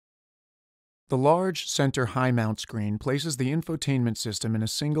The large center high mount screen places the infotainment system in a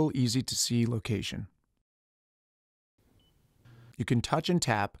single easy-to-see location. You can touch and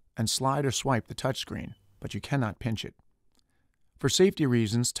tap and slide or swipe the touchscreen, but you cannot pinch it. For safety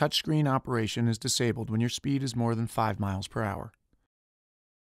reasons, touchscreen operation is disabled when your speed is more than 5 miles per hour.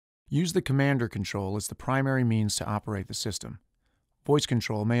 Use the commander control as the primary means to operate the system. Voice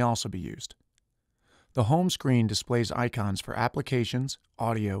control may also be used. The home screen displays icons for applications,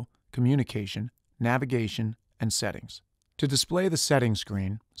 audio, communication, navigation, and settings. To display the settings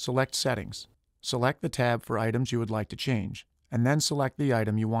screen, select Settings. Select the tab for items you would like to change, and then select the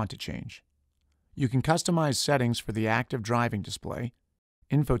item you want to change. You can customize settings for the active driving display,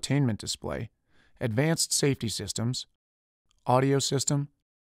 infotainment display, advanced safety systems, audio system,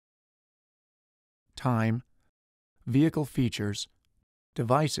 time, vehicle features,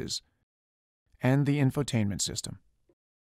 devices, and the infotainment system.